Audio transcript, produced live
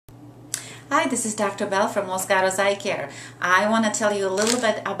Hi, this is Dr. Bell from Los Gatos Eye Care. I want to tell you a little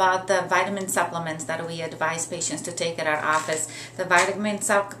bit about the vitamin supplements that we advise patients to take at our office. The vitamin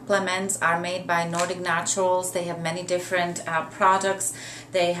supplements are made by Nordic Naturals. They have many different products.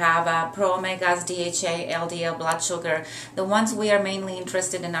 They have pro-omegas, DHA, LDL, blood sugar. The ones we are mainly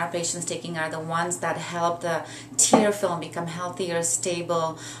interested in our patients taking are the ones that help the tear film become healthier,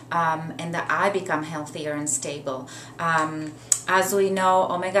 stable, and the eye become healthier and stable. As we know,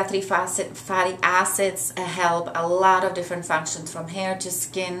 omega-3 fatty acids help a lot of different functions, from hair to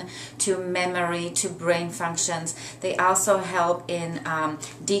skin to memory to brain functions. They also help in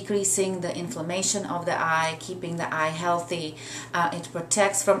decreasing the inflammation of the eye, keeping the eye healthy. It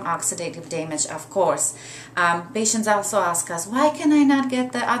protects from oxidative damage, of course. Patients also ask us, why can I not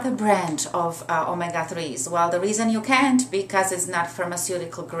get the other brand of omega-3s? Well, the reason you can't, because it's not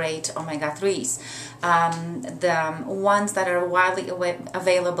pharmaceutical-grade omega-3s. The ones that are widely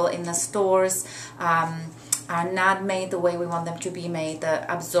available in the stores are not made the way we want them to be made.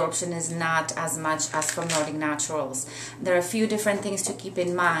 The absorption is not as much as from Nordic Naturals. There are a few different things to keep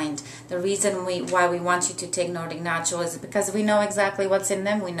in mind. The reason why we want you to take Nordic Naturals is because we know exactly what's in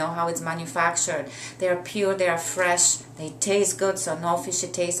them. We know how it's manufactured. They are pure, they are fresh, they taste good, so no fishy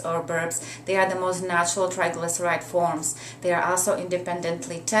taste or burps. They are the most natural triglyceride forms. They are also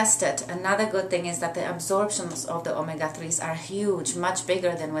independently tested. Another good thing is that the absorptions of the omega-3s are huge, much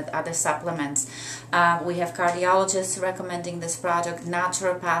bigger than with other supplements. We have cardiologists recommending this product,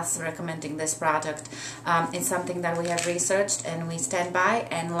 naturopaths recommending this product. It's something that we have researched and we stand by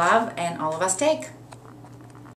and love, and all of us take.